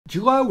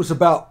July was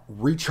about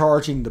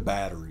recharging the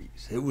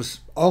batteries. It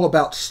was all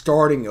about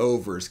starting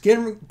over,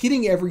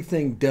 getting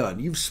everything done.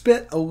 You've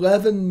spent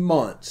 11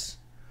 months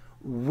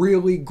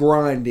really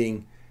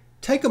grinding.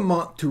 Take a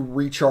month to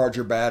recharge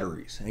your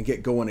batteries and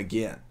get going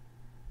again.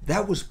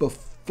 That was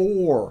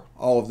before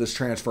all of this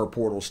transfer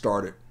portal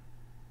started.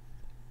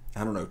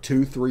 I don't know,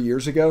 2-3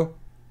 years ago.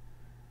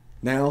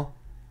 Now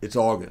it's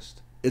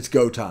August. It's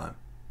go time.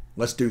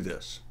 Let's do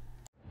this.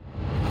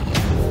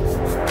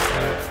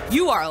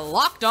 You are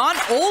Locked On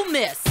Ole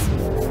Miss,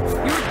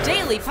 your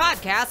daily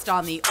podcast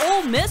on the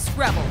Ole Miss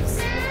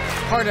Rebels,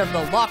 part of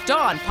the Locked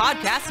On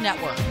Podcast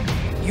Network,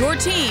 your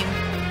team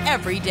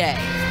every day.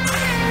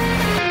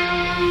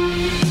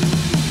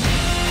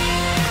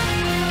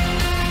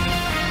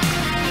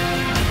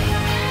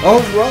 All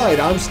right,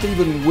 I'm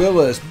Stephen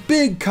Willis.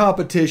 Big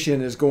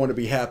competition is going to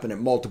be happening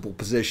at multiple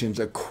positions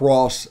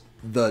across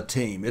the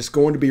team. It's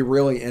going to be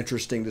really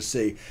interesting to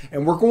see.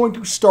 And we're going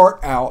to start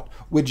out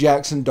with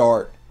Jaxson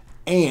Dart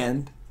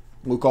and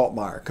Luke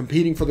Altmyer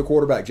competing for the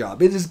quarterback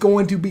job. It is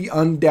going to be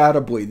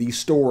undoubtedly the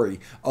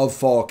story of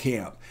fall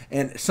camp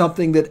and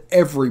something that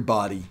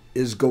everybody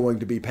is going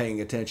to be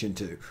paying attention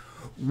to.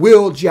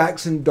 Will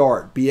Jaxson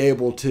Dart be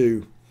able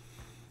to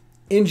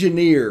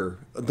engineer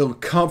the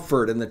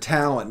comfort and the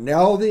talent and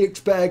all the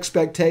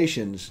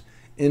expectations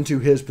into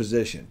his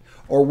position?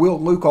 Or will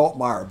Luke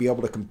Altmyer be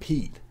able to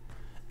compete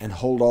and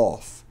hold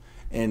off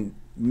and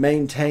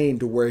maintain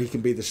to where he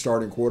can be the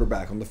starting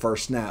quarterback on the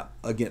first snap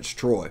against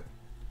Troy?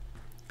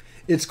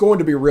 It's going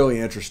to be really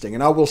interesting.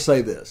 And I will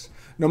say this,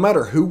 no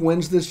matter who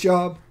wins this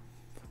job,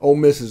 Ole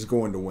Miss is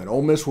going to win.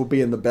 Ole Miss will be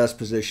in the best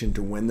position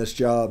to win this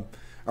job,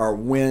 or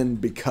win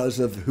because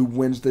of who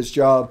wins this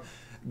job,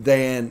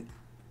 than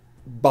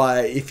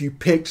by if you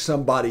picked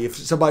somebody, if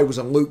somebody was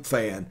a Luke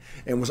fan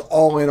and was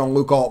all in on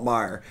Luke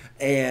Altmyer,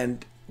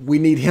 and we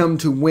need him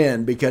to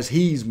win because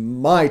he's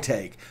my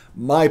take,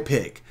 my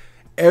pick,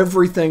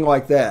 everything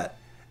like that,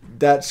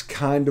 that's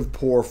kind of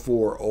poor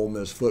for Ole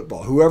Miss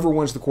football. Whoever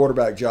wins the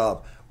quarterback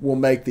job will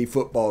make the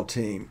football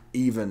team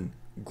even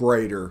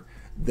greater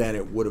than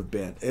it would have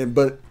been.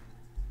 But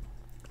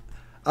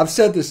I've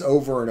said this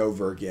over and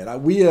over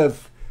again. We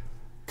have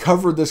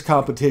covered this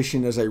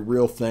competition as a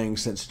real thing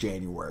since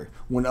January,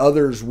 when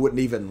others wouldn't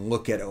even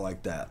look at it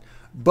like that.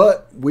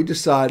 But we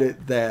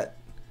decided that,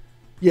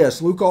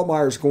 yes, Luke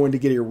Altmyer is going to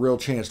get a real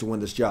chance to win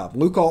this job.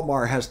 Luke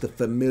Altmyer has the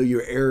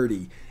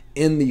familiarity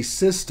in the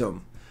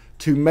system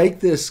to make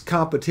this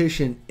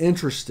competition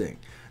interesting.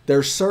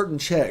 There's certain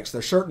checks,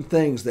 there's certain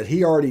things that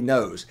he already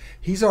knows.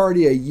 He's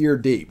already a year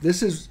deep.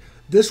 This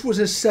was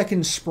his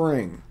second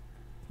spring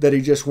that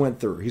he just went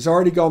through. He's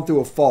already gone through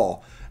a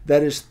fall.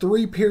 That is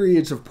 3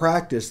 periods of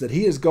practice that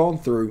he has gone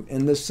through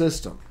in this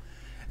system.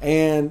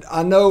 And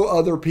I know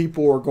other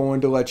people are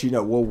going to let you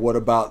know, well, what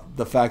about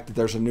the fact that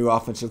there's a new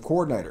offensive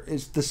coordinator?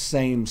 It's the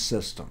same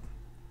system.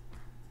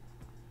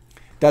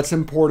 That's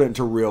important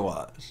to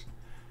realize.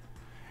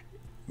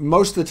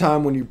 Most of the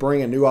time when you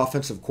bring a new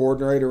offensive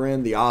coordinator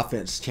in, the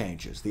offense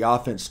changes, the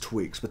offense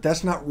tweaks. But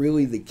that's not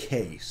really the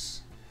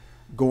case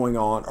going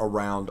on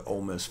around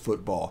Ole Miss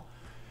football.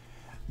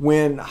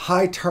 When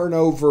high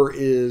turnover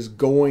is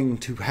going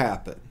to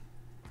happen,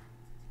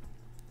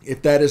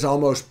 if that is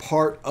almost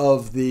part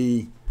of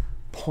the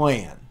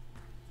plan,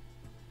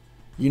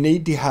 you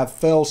need to have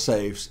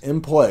fail-safes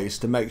in place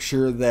to make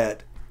sure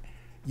that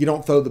you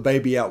don't throw the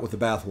baby out with the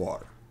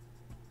bathwater.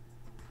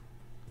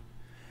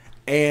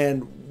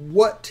 And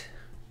what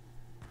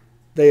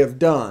they have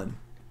done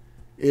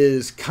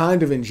is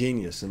kind of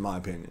ingenious, in my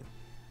opinion.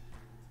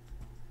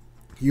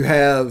 You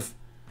have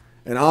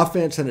an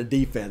offense and a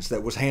defense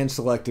that was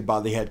hand-selected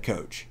by the head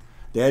coach.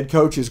 The head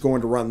coach is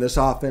going to run this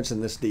offense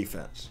and this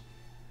defense.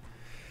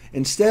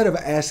 Instead of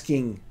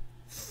asking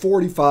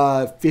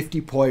 45,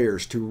 50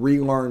 players to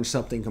relearn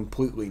something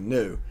completely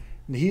new,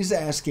 he's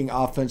asking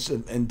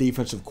offensive and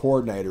defensive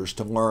coordinators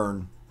to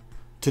learn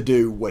to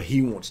do what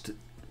he wants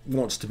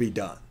to be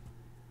done.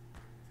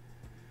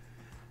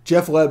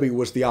 Jeff Lebby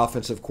was the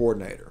offensive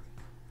coordinator.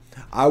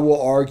 I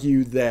will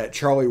argue that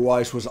Charlie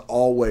Weis was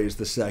always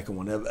the second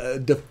one, a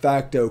de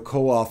facto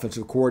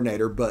co-offensive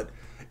coordinator. But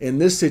in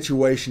this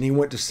situation, he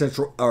went to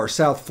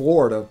South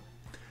Florida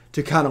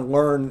to kind of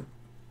learn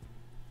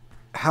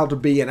how to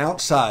be an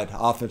outside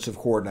offensive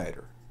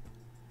coordinator.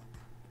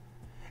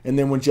 And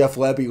then when Jeff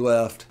Lebby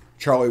left,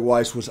 Charlie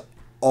Weis was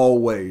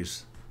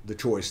always the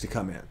choice to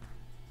come in,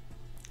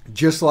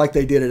 just like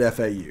they did at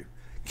FAU.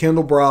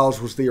 Kendall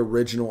Briles was the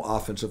original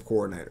offensive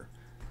coordinator.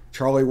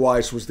 Charlie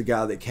Weis was the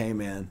guy that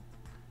came in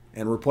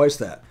and replaced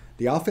that.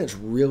 The offense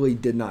really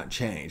did not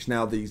change.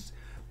 Now, these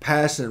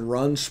pass and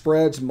run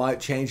spreads might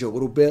change a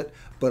little bit,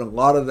 but a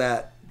lot of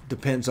that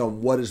depends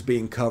on what is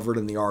being covered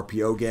in the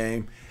RPO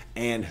game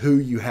and who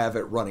you have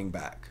at running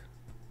back.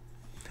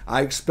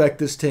 I expect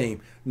this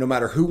team, no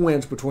matter who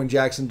wins between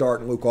Jaxson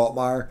Dart and Luke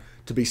Altmyer,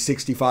 to be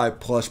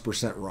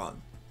 65+%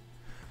 run.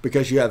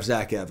 Because you have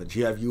Zach Evans,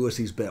 you have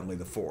Ulysses Bentley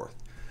IV.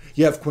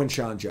 You have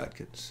Quinshon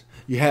Judkins.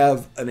 You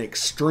have an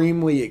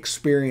extremely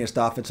experienced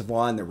offensive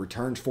line that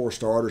returns 4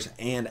 starters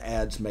and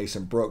adds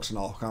Mason Brooks, an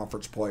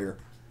all-conference player,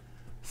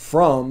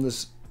 from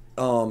this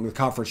the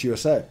Conference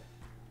USA.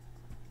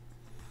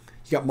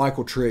 You got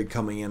Michael Trigg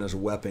coming in as a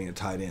weapon at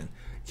tight end.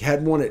 You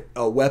had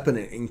a weapon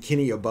in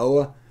Kenny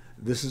Yeboah.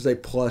 This is a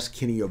plus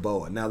Kenny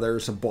Yeboah. Now,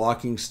 there's some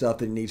blocking stuff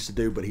that he needs to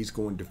do, but he's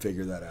going to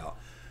figure that out.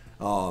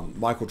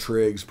 Michael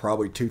Trigg's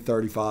probably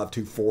 235,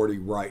 240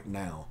 right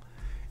now.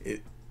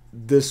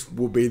 This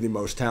will be the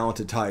most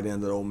talented tight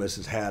end that Ole Miss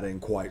has had in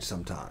quite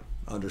some time.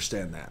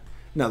 Understand that.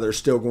 Now, there's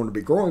still going to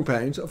be growing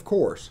pains, of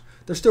course.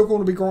 There's still going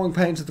to be growing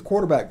pains at the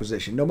quarterback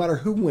position, no matter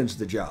who wins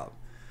the job.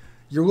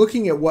 You're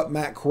looking at what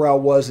Matt Corral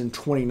was in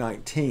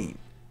 2019,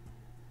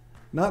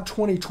 not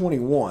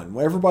 2021.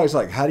 When everybody's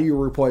like, how do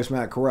you replace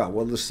Matt Corral?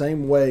 Well, the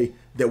same way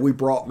that we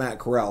brought Matt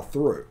Corral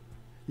through.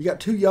 You got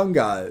two young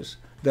guys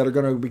that are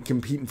going to be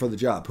competing for the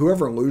job.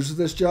 Whoever loses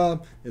this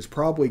job is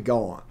probably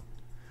gone.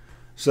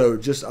 So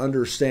just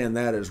understand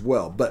that as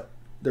well. But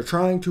they're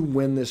trying to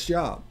win this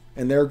job,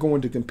 and they're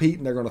going to compete,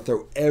 and they're going to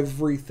throw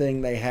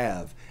everything they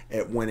have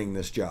at winning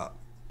this job.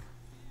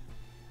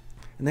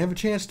 And they have a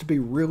chance to be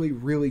really,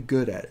 really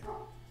good at it,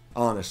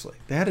 honestly.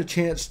 They had a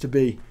chance to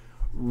be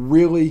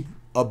really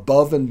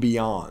above and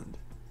beyond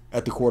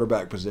at the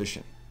quarterback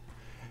position.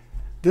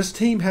 This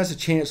team has a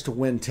chance to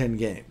win 10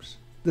 games.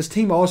 This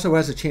team also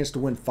has a chance to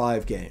win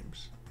 5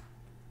 games.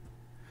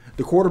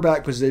 The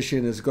quarterback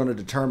position is going to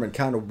determine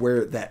kind of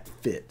where that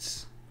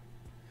fits.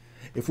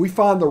 If we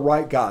find the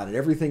right guy and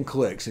everything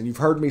clicks, and you've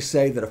heard me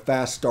say that a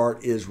fast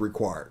start is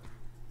required.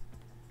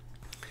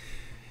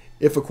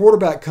 If a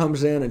quarterback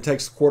comes in and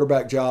takes the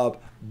quarterback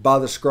job by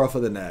the scruff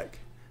of the neck,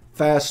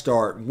 fast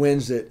start,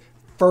 wins it,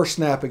 first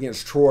snap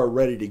against Troy,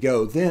 ready to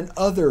go, then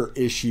other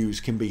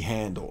issues can be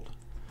handled.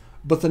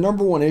 But the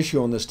number one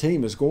issue on this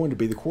team is going to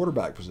be the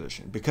quarterback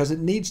position, because it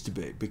needs to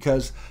be.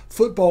 Because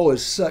football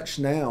is such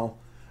now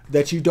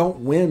that you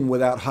don't win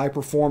without high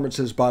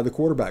performances by the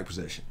quarterback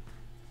position.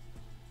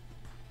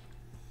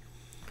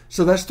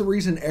 So that's the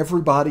reason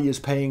everybody is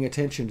paying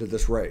attention to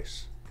this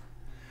race.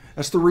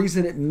 That's the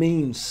reason it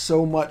means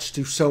so much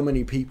to so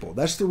many people.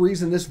 That's the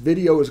reason this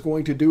video is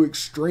going to do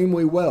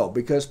extremely well,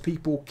 because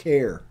people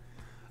care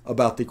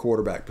about the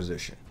quarterback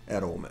position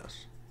at Ole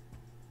Miss.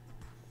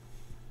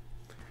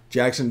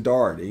 Jaxson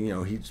Dart,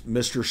 he's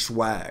Mr.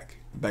 Swag,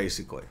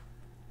 basically.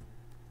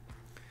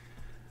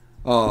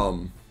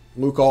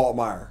 Luke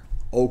Altmyer,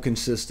 old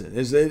consistent.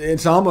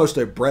 It's almost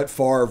a Brett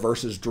Favre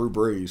versus Drew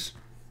Brees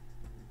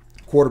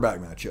quarterback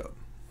matchup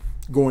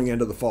going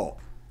into the fall.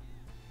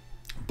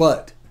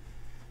 But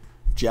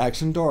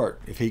Jaxson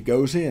Dart, if he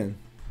goes in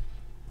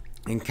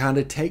and kind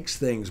of takes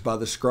things by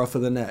the scruff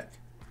of the neck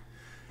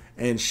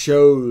and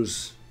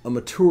shows a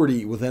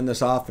maturity within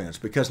this offense,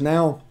 because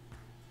now,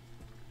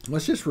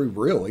 let's just be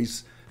real,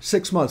 he's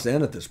 6 months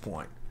in at this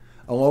point,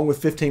 along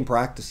with 15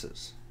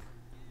 practices.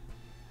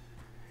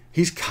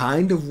 He's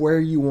kind of where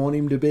you want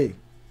him to be.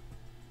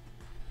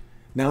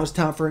 Now it's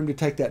time for him to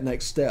take that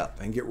next step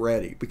and get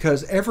ready,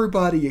 because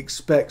everybody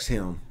expects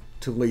him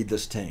to lead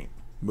this team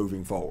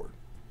moving forward.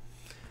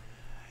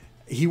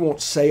 He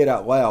won't say it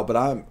out loud, but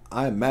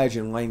I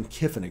imagine Lane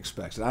Kiffin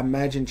expects it. I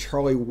imagine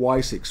Charlie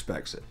Weiss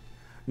expects it.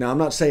 Now, I'm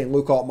not saying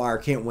Luke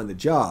Altmyer can't win the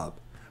job,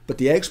 but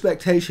the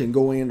expectation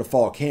going into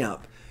fall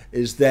camp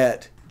is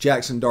that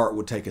Jaxson Dart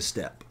would take a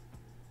step.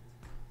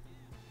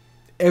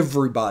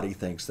 Everybody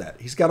thinks that.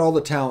 He's got all the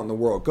talent in the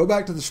world. Go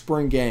back to the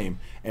spring game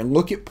and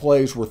look at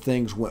plays where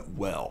things went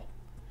well.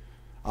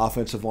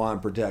 Offensive line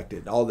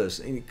protected, all this,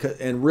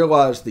 and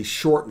realize the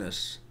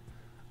shortness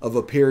of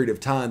a period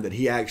of time that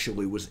he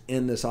actually was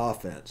in this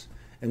offense.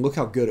 And look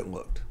how good it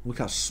looked. Look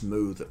how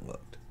smooth it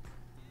looked.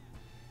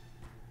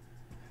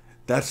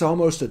 That's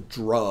almost a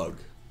drug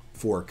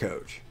for a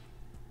coach.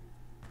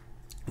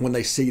 When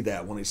they see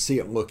that, when they see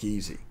it look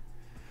easy,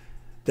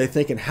 they're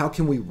thinking, how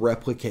can we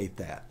replicate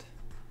that?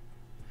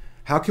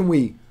 How can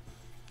we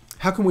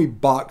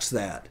box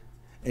that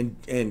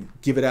and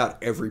give it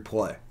out every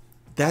play?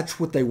 That's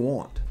what they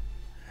want.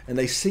 And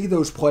they see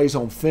those plays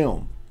on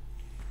film,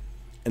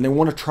 and they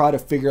want to try to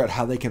figure out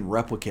how they can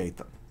replicate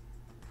them.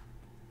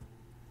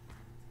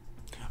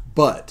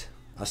 But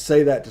I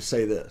say that to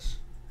say this.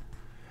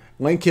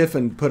 Lane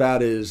Kiffin put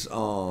out his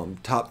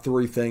top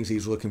 3 things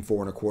he's looking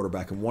for in a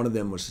quarterback, and one of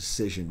them was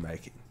decision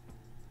making.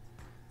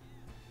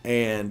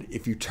 And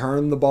if you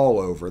turn the ball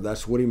over,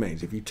 that's what he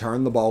means. If you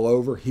turn the ball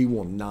over, he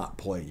will not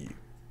play you.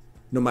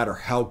 No matter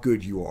how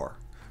good you are,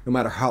 no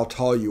matter how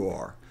tall you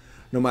are,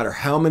 no matter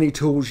how many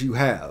tools you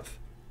have,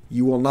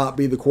 you will not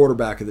be the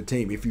quarterback of the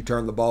team if you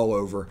turn the ball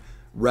over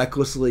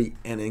recklessly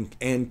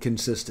and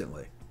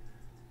consistently.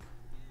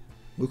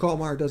 Luke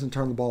Altmyer doesn't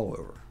turn the ball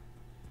over.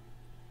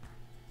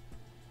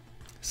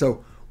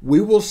 So we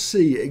will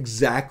see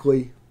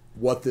exactly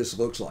what this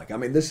looks like. I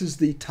mean, this is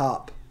the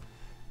top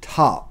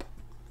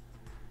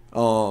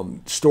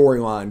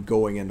storyline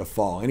going into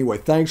fall. Anyway,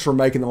 thanks for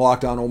making the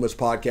Locked On Ole Miss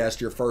podcast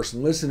your first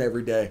and listen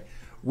every day.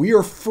 We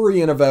are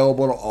free and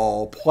available to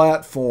all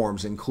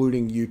platforms,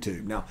 including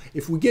YouTube. Now,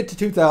 if we get to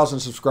 2,000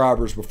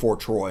 subscribers before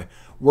Troy,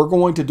 we're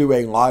going to do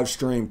a live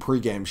stream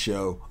pregame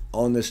show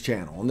on this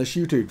channel, on this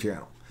YouTube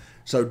channel.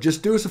 So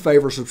just do us a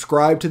favor,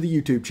 subscribe to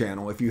the YouTube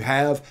channel. If you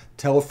have,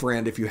 tell a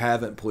friend. If you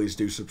haven't, please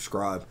do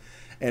subscribe.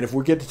 And if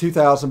we get to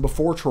 2,000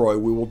 before Troy,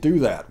 we will do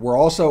that. We're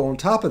also, on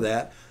top of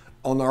that,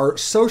 on our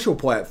social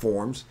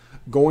platforms,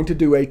 going to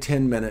do a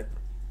 10-minute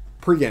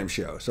pregame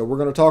show. So we're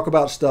going to talk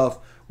about stuff.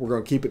 We're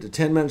going to keep it to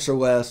 10 minutes or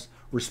less.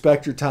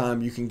 Respect your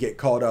time. You can get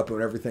caught up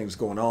in everything's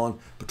going on.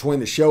 Between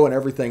the show and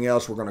everything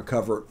else, we're going to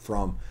cover it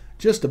from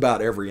just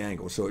about every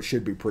angle. So it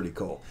should be pretty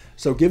cool.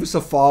 So give us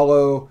a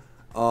follow,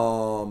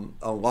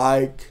 a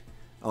like,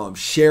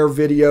 share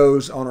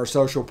videos on our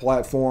social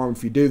platform.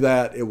 If you do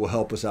that, it will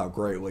help us out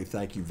greatly.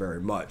 Thank you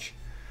very much.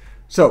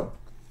 So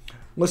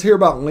let's hear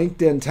about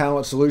LinkedIn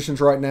Talent Solutions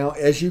right now.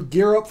 As you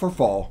gear up for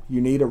fall, you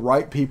need the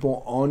right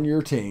people on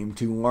your team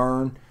to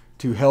learn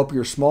to help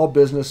your small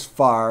business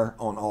fire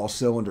on all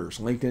cylinders.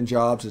 LinkedIn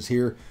Jobs is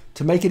here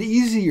to make it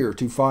easier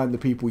to find the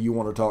people you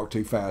want to talk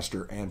to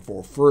faster and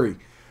for free.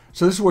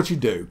 So this is what you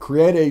do.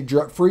 Create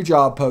a free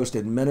job post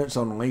in minutes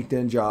on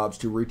LinkedIn Jobs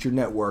to reach your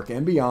network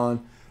and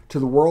beyond to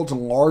the world's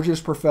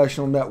largest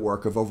professional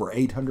network of over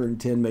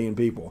 810 million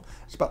people.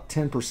 It's about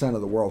 10%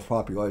 of the world's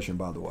population,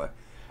 by the way.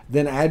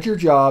 Then add your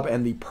job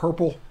and the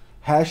purple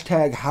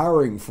hashtag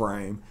hiring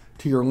frame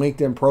to your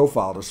LinkedIn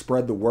profile to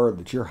spread the word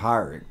that you're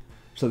hiring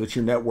so that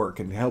your network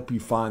can help you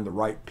find the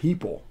right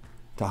people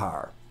to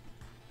hire.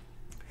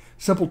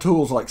 Simple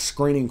tools like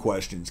screening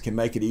questions can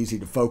make it easy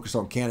to focus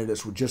on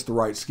candidates with just the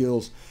right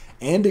skills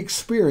and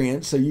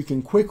experience so you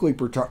can quickly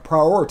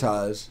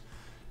prioritize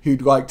who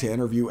you'd like to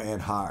interview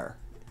and hire.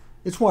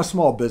 It's why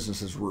small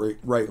businesses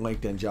rate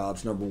LinkedIn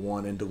Jobs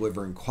 #1 in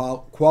delivering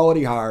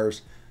quality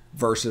hires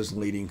versus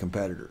leading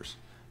competitors.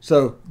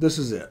 So this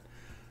is it.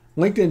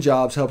 LinkedIn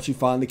Jobs helps you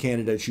find the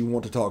candidates you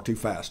want to talk to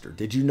faster.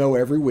 Did you know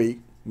every week,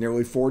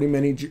 nearly 40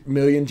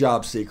 million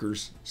job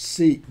seekers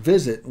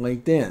visit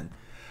LinkedIn?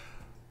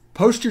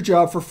 Post your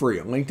job for free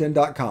at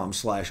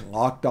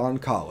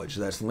linkedin.com/lockedoncollege.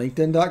 That's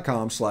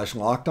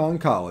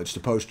linkedin.com/lockedoncollege to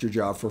post your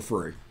job for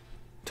free.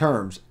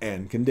 Terms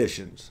and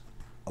conditions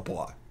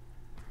apply.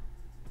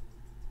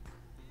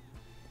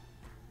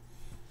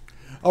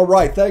 All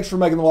right, thanks for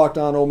making the Locked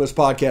On Ole Miss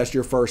podcast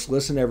your first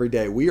listen every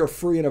day. We are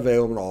free and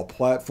available on all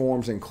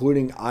platforms,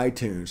 including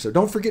iTunes. So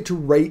don't forget to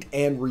rate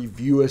and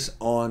review us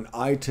on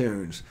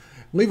iTunes.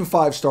 Leave a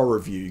 5-star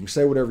review. You can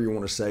say whatever you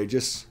want to say.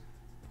 Just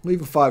leave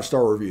a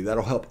 5-star review.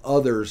 That'll help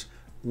others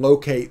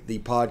locate the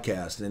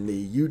podcast and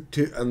the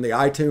YouTube and the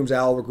iTunes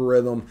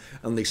algorithm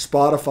and the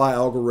Spotify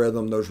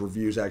algorithm. Those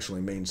reviews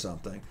actually mean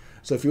something.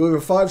 So if you leave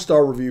a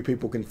 5-star review,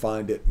 people can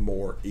find it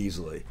more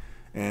easily.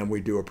 And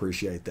we do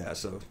appreciate that.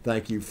 So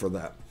thank you for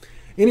that.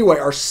 Anyway,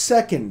 our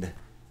second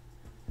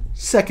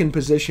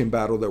position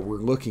battle that we're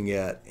looking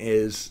at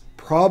is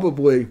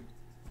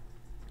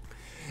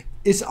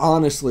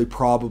honestly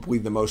probably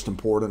the most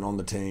important on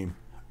the team.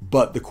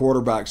 But the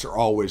quarterbacks are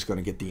always going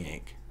to get the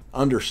ink.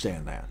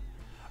 Understand that.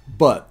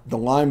 But the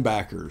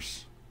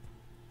linebackers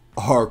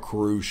are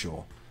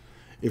crucial.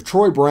 If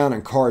Troy Brown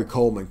and Khari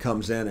Coleman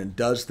comes in and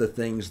does the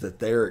things that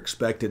they're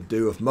expected to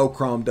do, if Maurice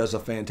Crum does a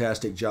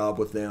fantastic job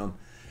with them,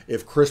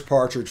 if Chris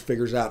Partridge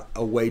figures out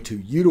a way to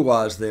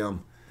utilize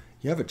them,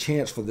 you have a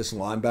chance for this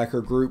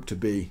linebacker group to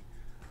be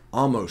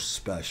almost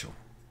special.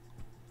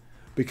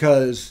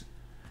 Because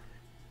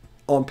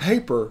on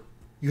paper,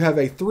 you have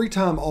a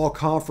 3-time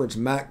All-Conference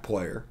MAC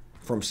player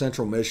from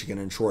Central Michigan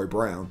in Troy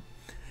Brown,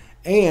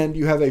 and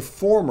you have a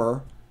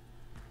former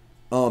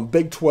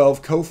Big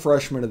 12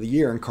 co-freshman of the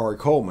year in Khari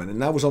Coleman,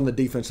 and that was on the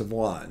defensive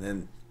line.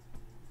 And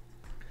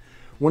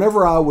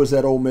whenever I was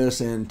at Ole Miss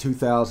in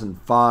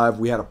 2005,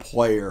 we had a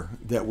player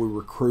that we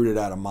recruited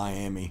out of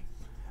Miami.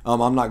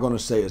 I'm not going to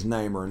say his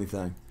name or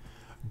anything,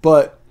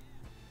 but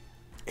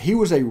he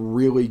was a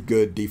really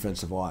good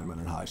defensive lineman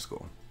in high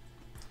school.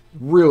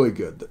 Really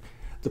good.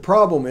 The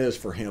problem is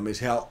for him is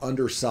how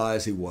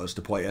undersized he was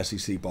to play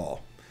SEC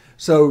ball.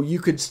 So you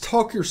could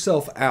talk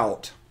yourself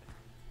out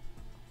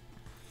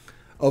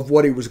of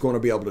what he was going to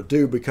be able to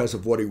do because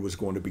of what he was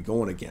going to be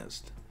going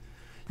against.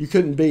 You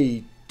couldn't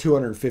be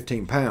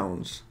 215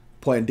 pounds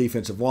playing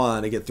defensive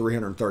line and get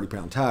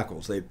 330-pound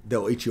tackles.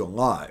 They'll eat you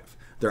alive.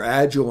 They're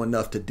agile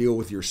enough to deal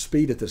with your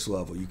speed at this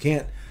level. You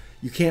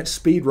can't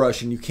speed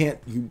rush and you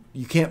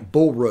can't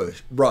bull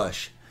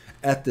rush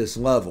at this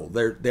level.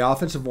 The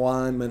offensive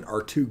linemen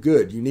are too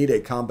good. You need a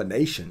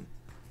combination.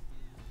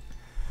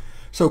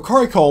 So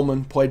Khari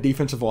Coleman played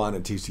defensive line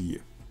at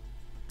TCU.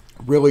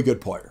 Really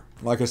good player.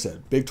 Like I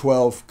said, Big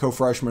 12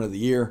 co-freshman of the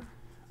year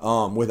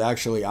with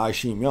actually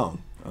Isheem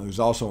Young, who's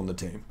also on the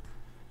team.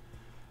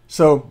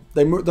 So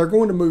they're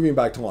going to move him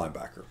back to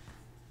linebacker.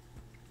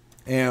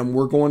 And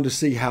we're going to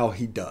see how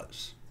he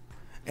does.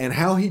 And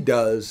how he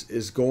does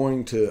is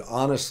going to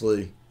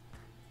honestly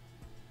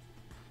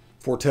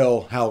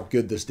foretell how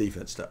good this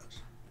defense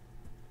does.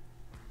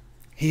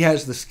 He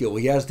has the skill.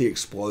 He has the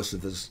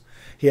explosiveness.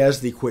 He has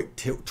the quick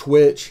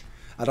twitch.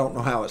 I don't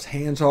know how his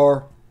hands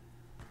are,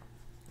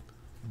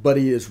 but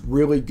he is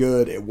really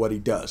good at what he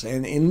does.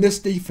 And in this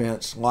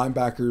defense,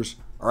 linebackers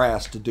are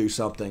asked to do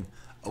something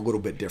a little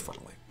bit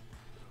differently.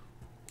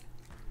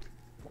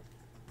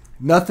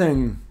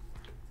 Nothing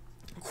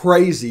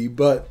crazy,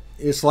 but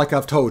it's like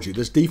I've told you,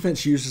 this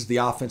defense uses the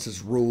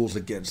offense's rules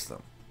against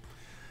them.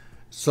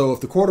 So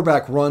if the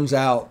quarterback runs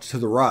out to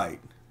the right,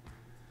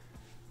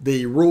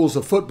 the rules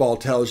of football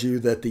tells you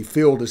that the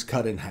field is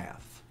cut in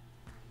half.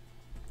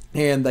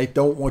 And they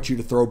don't want you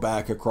to throw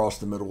back across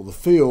the middle of the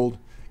field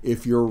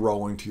if you're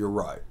rolling to your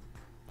right.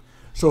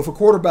 So if a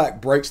quarterback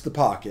breaks the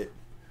pocket,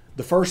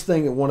 the first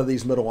thing that one of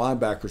these middle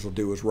linebackers will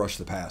do is rush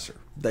the passer.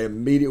 They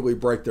immediately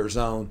break their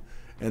zone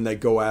and they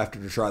go after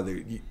to try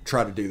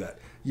to do that.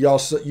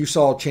 You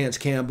saw Chance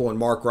Campbell and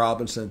Mark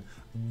Robinson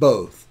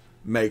both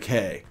make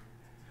hay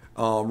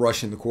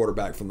rushing the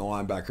quarterback from the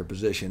linebacker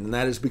position. And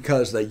that is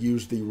because they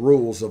use the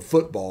rules of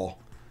football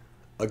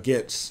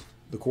against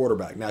the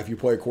quarterback. Now, if you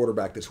play a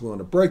quarterback that's willing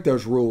to break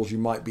those rules, you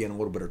might be in a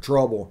little bit of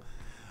trouble.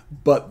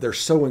 But they're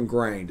so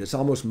ingrained. It's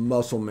almost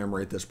muscle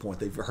memory at this point.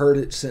 They've heard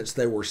it since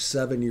they were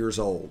 7 years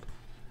old.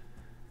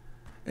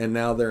 And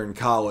now they're in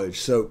college.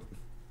 So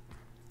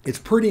it's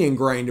pretty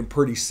ingrained and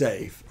pretty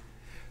safe.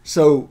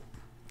 So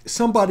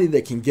somebody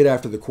that can get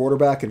after the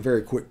quarterback and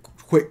very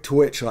quick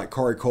twitch like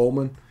Khari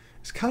Coleman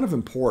is kind of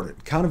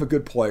important. Kind of a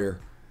good player.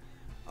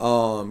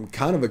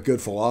 Kind of a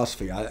good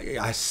philosophy.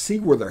 I see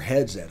where their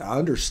head's at. I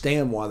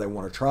understand why they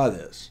want to try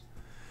this.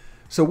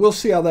 So we'll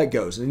see how that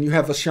goes. And you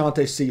have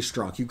Ashanti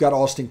Cistrunk. You've got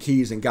Austin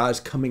Keys and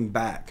guys coming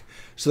back.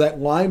 So that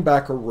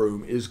linebacker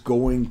room is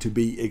going to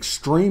be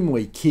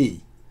extremely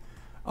key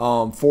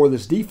for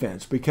this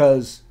defense,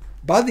 because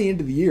by the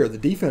end of the year, the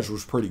defense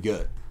was pretty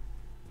good.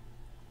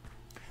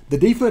 The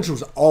defense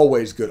was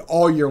always good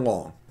all year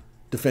long,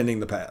 defending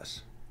the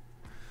pass.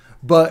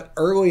 But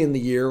early in the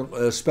year,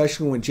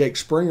 especially when Jake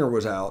Springer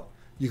was out,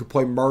 you could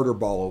play murder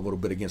ball a little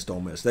bit against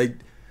Ole Miss.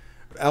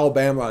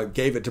 Alabama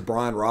gave it to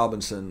Brian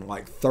Robinson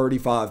like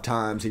 35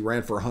 times. He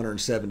ran for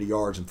 170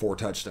 yards and 4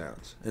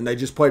 touchdowns. And they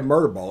just played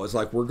murder ball. It's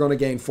like, we're going to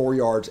gain 4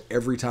 yards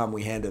every time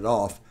we hand it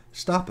off.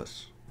 Stop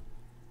us.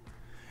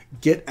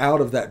 Get out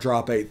of that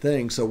drop 8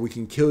 thing so we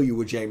can kill you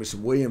with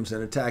Jameson Williams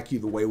and attack you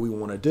the way we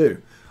want to do.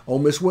 Ole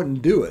Miss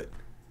wouldn't do it.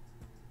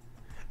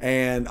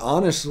 And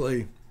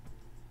honestly,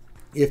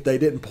 if they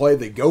didn't play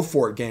the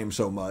go-for-it game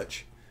so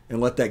much and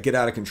let that get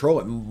out of control,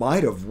 it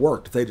might have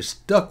worked. If they'd have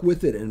stuck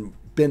with it and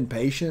been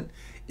patient,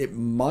 it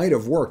might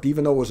have worked,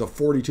 even though it was a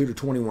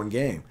 42-21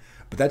 game.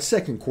 But that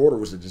second quarter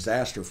was a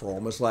disaster for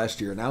Ole Miss last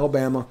year. And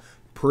Alabama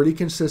pretty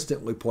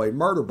consistently played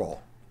murder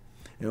ball.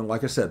 And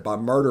like I said, by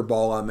murder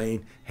ball, I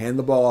mean hand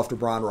the ball off to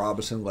Brian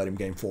Robinson, let him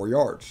gain 4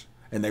 yards.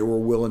 And they were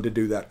willing to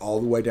do that all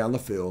the way down the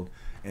field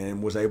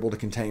and was able to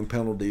contain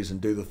penalties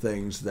and do the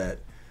things that,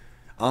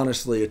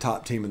 honestly, a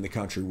top team in the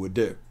country would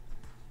do.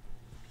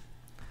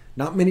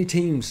 Not many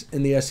teams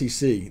in the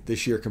SEC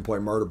this year can play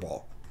murder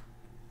ball.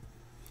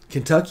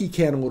 Kentucky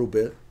can a little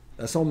bit.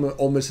 That's on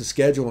Ole Miss's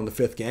schedule in the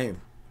 5th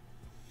game.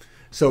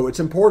 So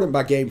it's important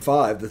by game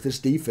 5 that this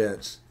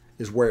defense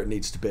is where it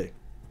needs to be.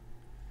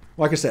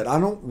 Like I said, I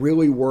don't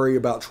really worry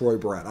about Troy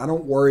Brown. I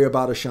don't worry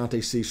about Ashanti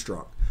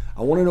Cistrunk.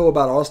 I want to know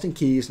about Austin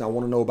Keys, and I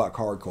want to know about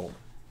Khari Coleman.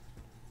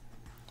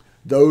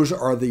 Those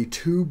are the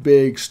 2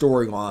 big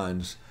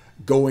storylines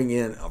going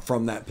in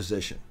from that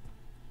position.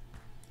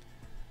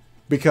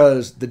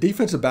 Because the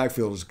defensive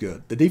backfield is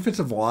good. The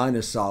defensive line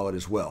is solid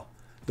as well.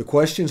 The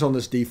questions on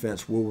this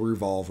defense will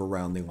revolve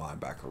around the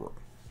linebacker room.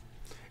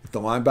 If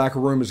the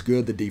linebacker room is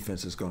good, the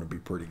defense is going to be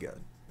pretty good.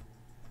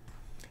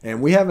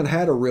 And we haven't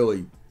had a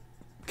really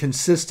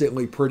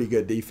consistently pretty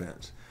good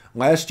defense.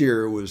 Last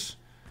year it was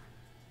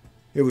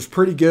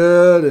pretty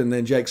good, and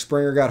then Jake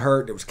Springer got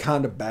hurt. It was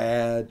kind of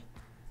bad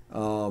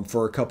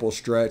for a couple of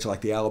stretch,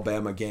 like the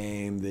Alabama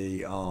game,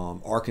 the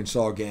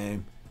Arkansas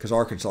game, because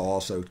Arkansas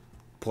also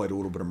played a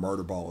little bit of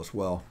murder ball as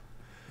well.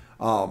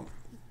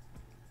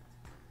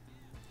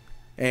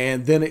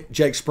 And then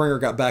Jake Springer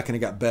got back, and it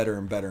got better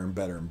and better and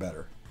better and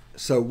better.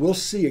 So we'll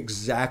see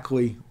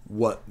exactly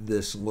what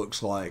this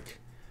looks like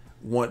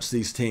once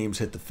these teams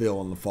hit the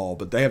field in the fall.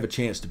 But they have a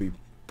chance to be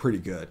pretty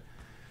good.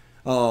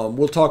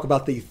 We'll talk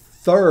about the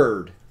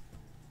 3rd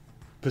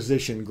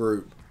position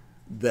group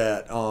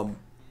that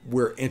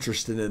we're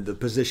interested in, the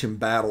position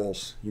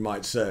battles, you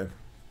might say,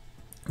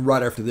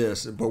 right after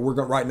this. But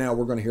right now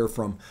we're going to hear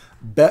from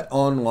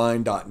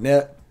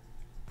betonline.net.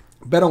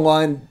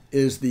 BetOnline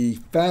is the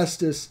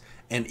fastest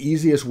and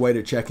easiest way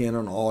to check in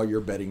on all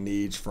your betting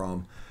needs,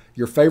 from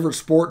your favorite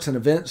sports and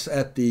events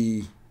at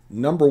the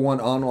 #1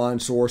 online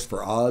source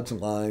for odds,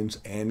 lines,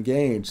 and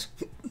games.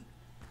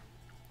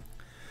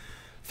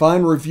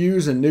 Find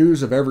reviews and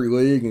news of every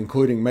league,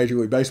 including Major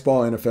League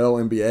Baseball,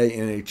 NFL, NBA,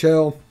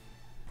 NHL,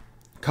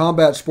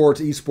 combat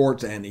sports,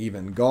 esports, and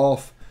even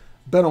golf.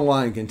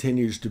 BetOnline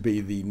continues to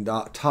be the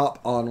top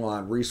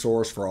online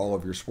resource for all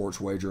of your sports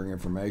wagering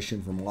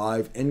information, from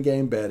live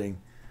in-game betting,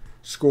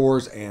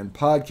 scores, and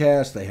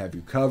podcasts. They have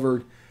you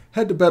covered.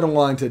 Head to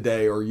BetOnline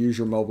today or use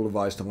your mobile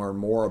device to learn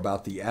more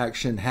about the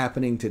action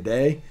happening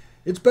today.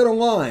 It's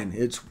BetOnline.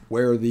 It's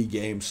where the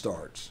game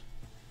starts.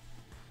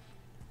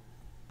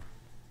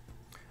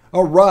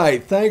 All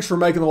right. Thanks for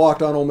making the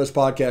Locked On Ole Miss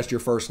podcast your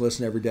first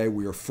listen every day.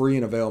 We are free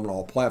and available on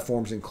all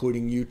platforms,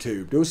 including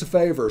YouTube. Do us a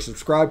favor.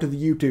 Subscribe to the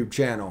YouTube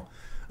channel.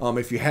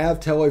 If you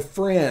have, tell a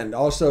friend.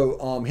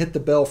 Also, hit the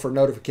bell for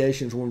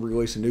notifications when we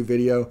release a new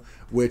video,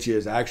 which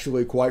is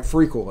actually quite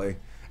frequently.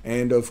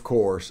 And, of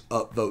course,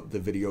 upvote the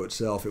video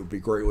itself. It would be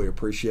greatly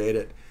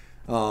appreciated.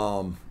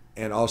 And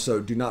also,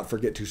 do not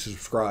forget to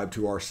subscribe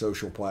to our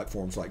social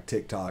platforms like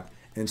TikTok,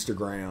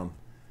 Instagram,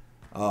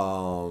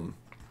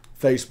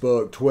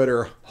 Facebook,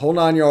 Twitter, whole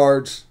 9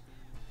 yards.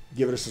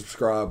 Give it a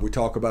subscribe. We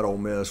talk about Ole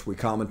Miss. We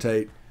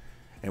commentate.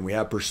 And we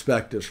have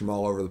perspectives from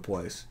all over the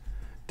place.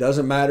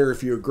 Doesn't matter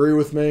if you agree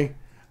with me.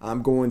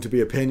 I'm going to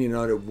be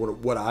opinionated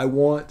what I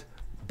want,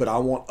 but I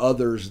want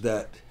others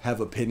that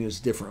have opinions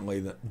different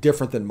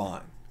than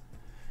mine.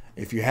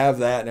 If you have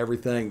that and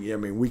everything, I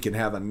mean, we can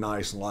have a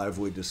nice,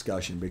 lively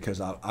discussion because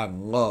I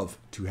love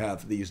to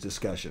have these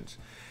discussions.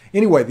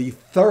 Anyway, the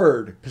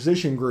third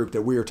position group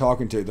that we are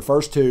talking to, the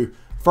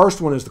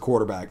first one is the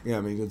quarterback. Yeah,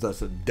 I mean,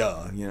 that's a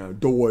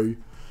doy.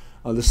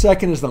 The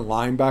second is the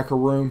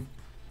linebacker room.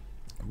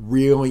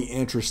 Really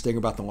interesting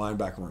about the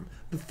linebacker room.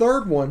 The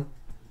third one,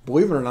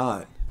 believe it or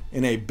not,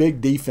 in a big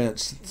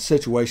defense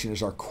situation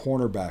is our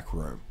cornerback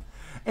room.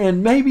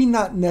 And maybe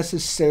not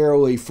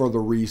necessarily for the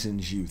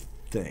reasons you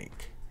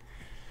think.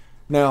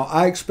 Now,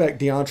 I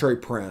expect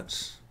Deantre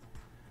Prince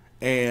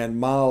and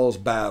Miles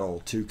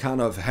Battle to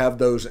kind of have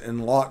those in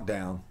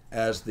lockdown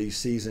as the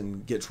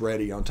season gets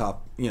ready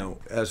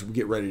as we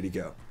get ready to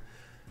go.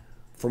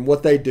 From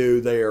what they do,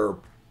 they are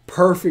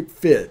perfect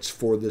fits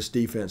for this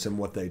defense and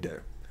what they do.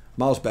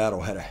 Miles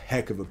Battle had a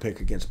heck of a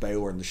pick against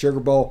Baylor in the Sugar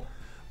Bowl,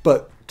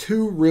 but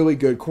two really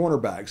good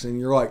cornerbacks. And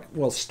you're like,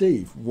 well,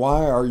 Steve,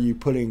 why are you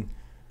putting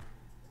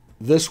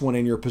this one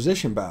in your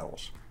position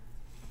battles?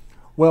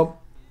 Well,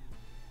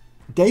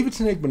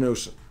 Davison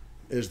Igbinosun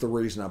is the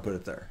reason I put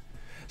it there.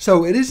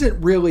 So it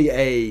isn't really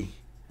a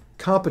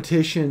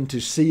competition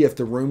to see if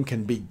the room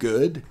can be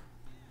good.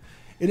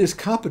 It is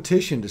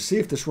competition to see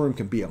if this room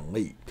can be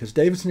elite, because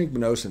Davison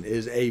Igbinosun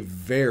is a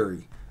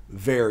very,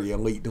 very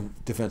elite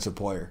defensive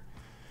player.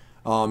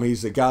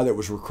 He's the guy that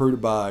was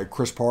recruited by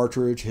Chris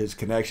Partridge. His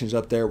connections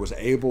up there was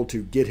able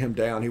to get him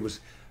down. He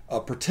was a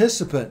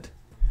participant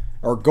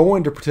or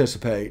going to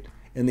participate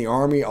in the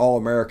Army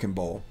All-American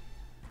Bowl.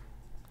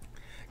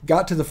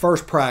 Got to the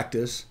first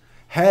practice,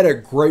 had a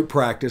great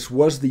practice,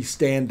 was the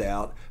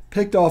standout,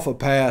 picked off a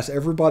pass.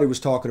 Everybody was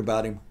talking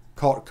about him,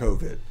 caught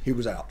COVID. He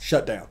was out,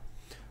 shut down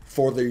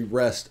for the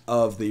rest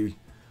of the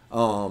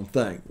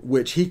thing,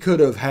 which he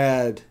could have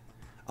had,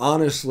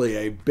 honestly,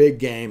 a big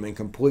game and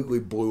completely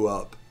blew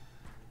up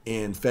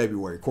in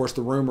February. Of course,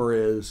 the rumor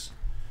is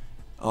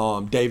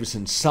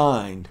Davison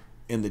signed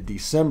in the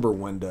December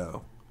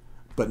window,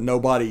 but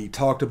nobody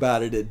talked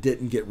about it. It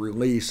didn't get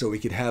released so he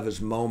could have his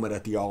moment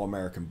at the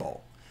All-American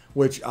Bowl,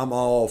 which I'm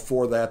all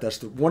for that.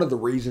 That's one of the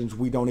reasons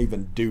we don't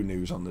even do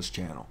news on this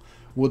channel.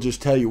 We'll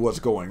just tell you what's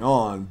going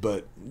on,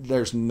 but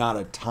there's not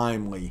a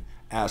timely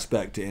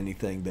aspect to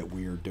anything that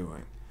we are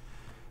doing.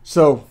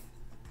 So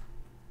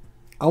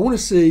I want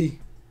to see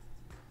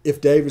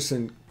if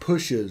Davison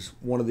pushes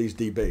one of these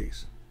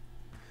DBs,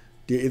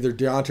 either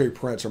Deantre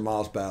Prince or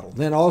Miles Battle.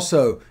 Then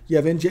also you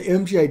have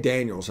MJ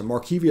Daniels and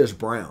Markevious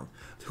Brown,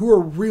 who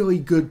are really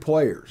good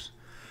players.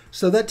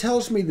 So that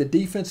tells me the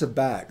defensive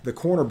back, the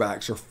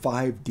cornerbacks, are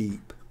 5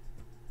 deep.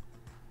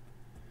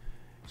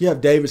 You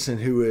have Davison,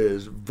 who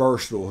is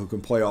versatile, who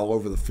can play all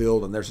over the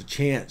field, and there's a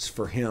chance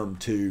for him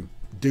to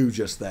do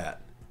just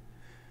that.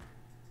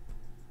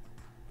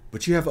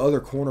 But you have other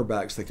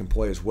cornerbacks that can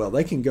play as well.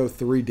 They can go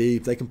 3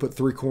 deep. They can put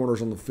 3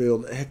 corners on the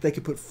field. Heck, they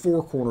could put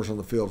 4 corners on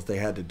the field if they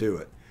had to do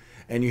it.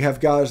 And you have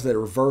guys that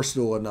are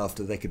versatile enough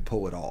that they could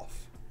pull it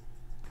off.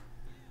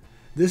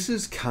 This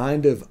is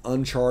kind of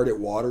uncharted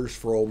waters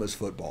for Ole Miss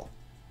football.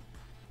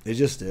 It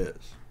just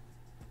is.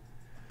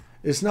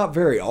 It's not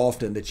very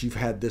often that you've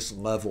had this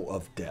level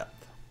of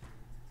depth.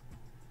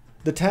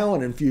 The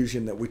talent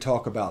infusion that we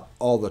talk about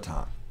all the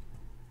time.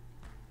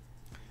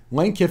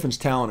 Lane Kiffin's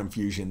talent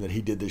infusion that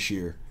he did this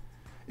year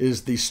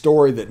is the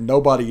story that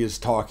nobody is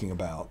talking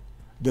about,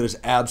 that is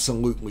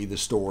absolutely the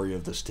story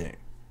of this team.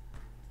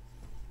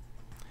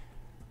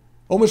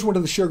 Ole Miss went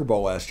to the Sugar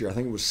Bowl last year. I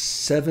think it was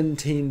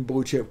 17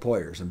 blue chip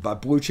players. And by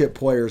blue chip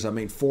players, I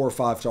mean 4 or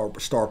 5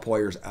 star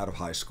players out of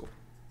high school.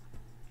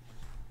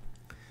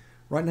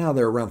 Right now,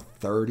 they're around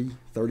 30,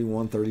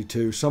 31,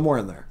 32, somewhere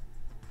in there.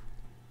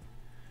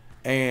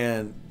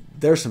 And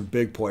there's some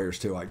big players,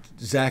 too. Like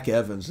Zach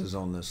Evans is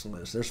on this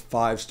list. There's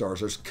 5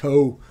 stars. There's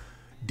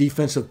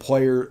co-defensive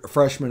player,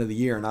 freshman of the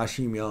year, and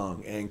Ashim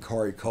Young and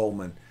Khari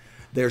Coleman.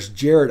 There's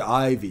Jared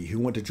Ivey, who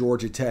went to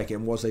Georgia Tech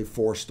and was a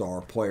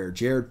 4-star player.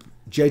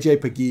 J.J.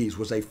 Pegues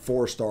was a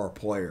 4-star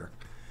player.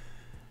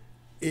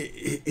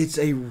 It's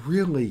a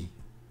really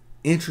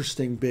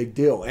interesting big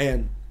deal.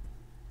 And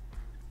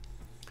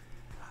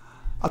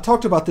I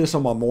talked about this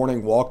on my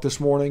morning walk this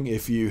morning.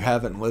 If you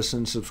haven't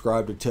listened,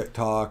 subscribe to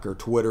TikTok or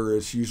Twitter.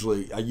 I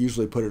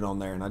usually put it on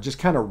there, and I just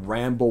kind of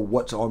ramble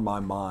what's on my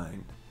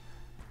mind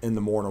in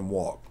the morning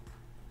walk.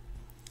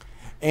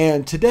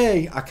 And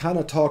today I kind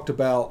of talked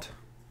about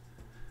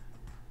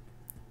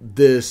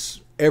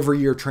this every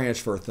year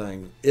transfer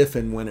thing if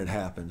and when it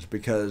happens,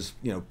 because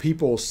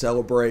people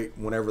celebrate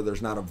whenever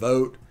there's not a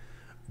vote,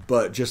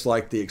 but just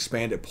like the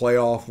expanded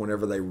playoff,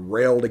 whenever they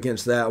railed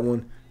against that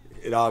one,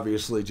 it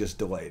obviously just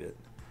delayed it.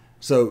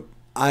 So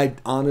I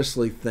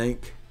honestly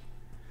think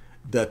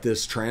that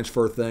this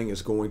transfer thing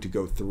is going to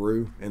go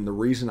through, and the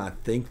reason I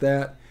think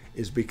that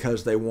is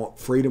because they want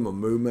freedom of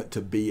movement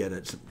to be at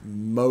its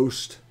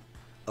most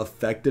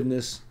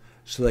effectiveness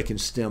so they can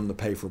stem the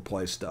pay for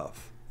play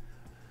stuff.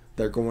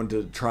 They're going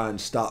to try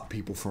and stop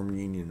people from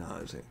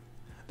unionizing.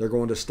 They're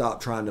going to stop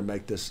trying to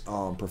make this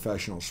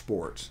professional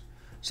sports.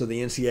 So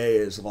the NCAA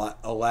is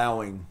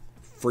allowing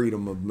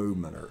freedom of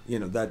movement, or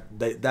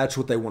that's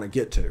what they want to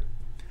get to.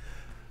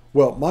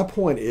 Well, my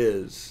point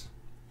is,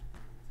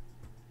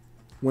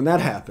 when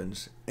that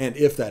happens, and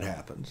if that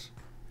happens,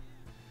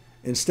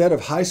 instead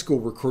of high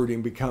school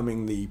recruiting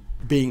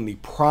being the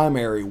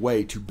primary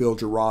way to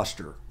build your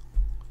roster,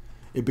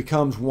 it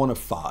becomes one of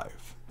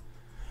 5.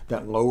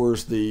 That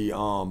lowers the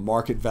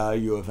market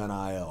value of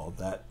NIL.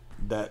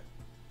 That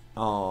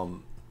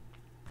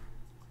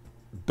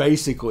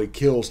basically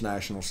kills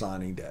National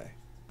Signing Day,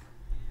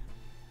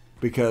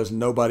 because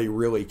nobody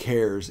really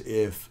cares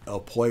if a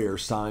player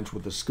signs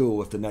with the school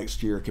if the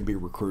next year can be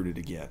recruited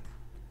again,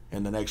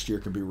 and the next year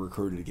can be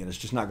recruited again. It's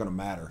just not going to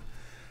matter.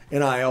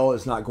 NIL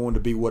is not going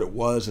to be what it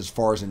was as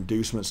far as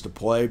inducements to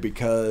play,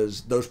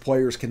 because those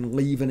players can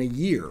leave in a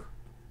year.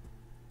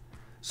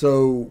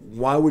 So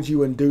why would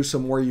you induce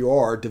them where you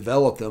are,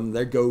 develop them,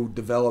 they go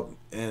develop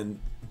and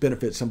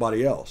benefit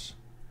somebody else?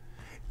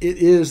 It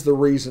is the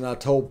reason I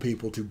told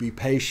people to be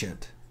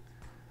patient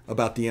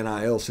about the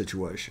NIL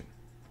situation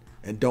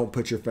and don't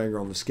put your finger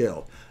on the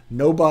scale.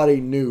 Nobody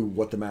knew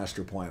what the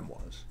master plan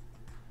was.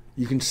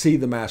 You can see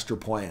the master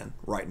plan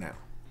right now.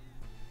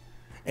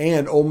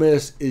 And Ole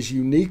Miss is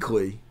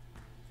uniquely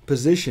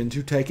positioned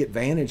to take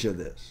advantage of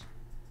this.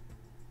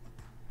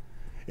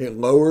 It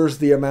lowers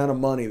the amount of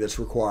money that's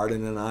required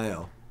in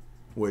NIL,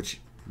 which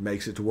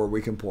makes it to where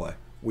we can play.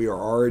 We are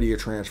already a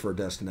transfer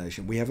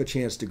destination. We have a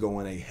chance to go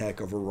on a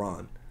heck of a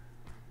run.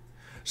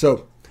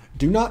 So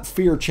do not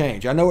fear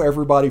change. I know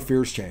everybody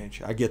fears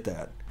change. I get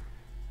that.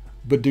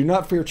 But do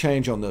not fear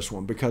change on this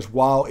one, because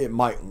while it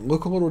might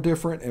look a little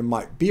different and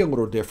might be a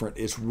little different,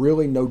 it's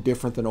really no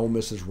different than Ole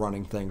Miss is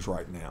running things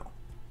right now.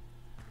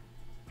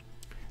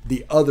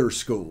 The other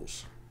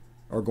schools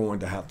are going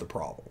to have the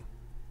problem.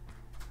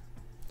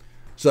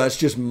 So that's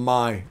just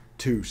my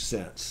 2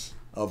 cents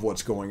of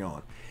what's going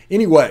on.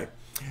 Anyway,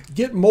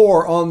 get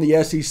more on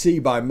the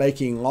SEC by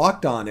making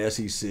Locked On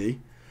SEC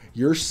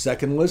your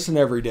second listen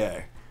every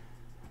day.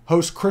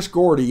 Host Chris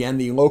Gordy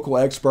and the local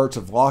experts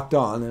of Locked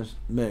On, that's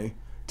me,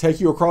 take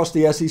you across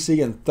the SEC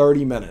in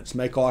 30 minutes.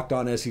 Make Locked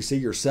On SEC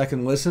your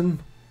second listen.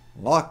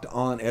 Locked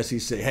On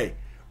SEC. Hey,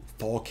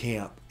 fall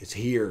camp, it's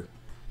here.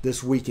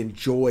 This week,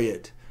 enjoy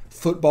it.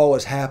 Football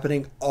is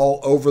happening all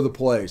over the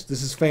place.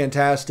 This is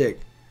fantastic.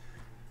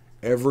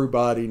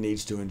 Everybody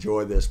needs to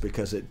enjoy this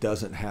because it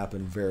doesn't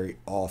happen very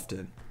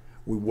often.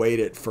 We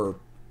waited for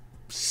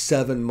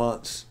 7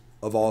 months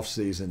of off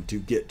season to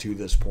get to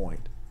this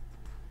point,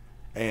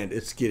 and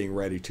it's getting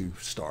ready to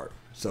start.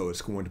 So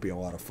it's going to be a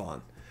lot of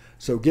fun.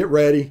 So get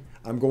ready.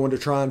 I'm going to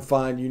try and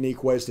find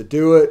unique ways to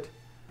do it,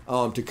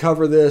 to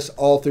cover this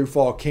all through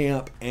fall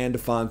camp, and to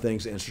find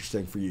things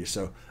interesting for you.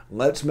 So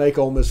let's make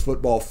Ole Miss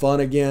football fun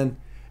again,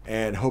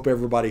 and hope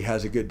everybody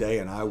has a good day,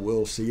 and I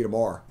will see you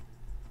tomorrow.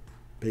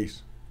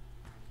 Peace.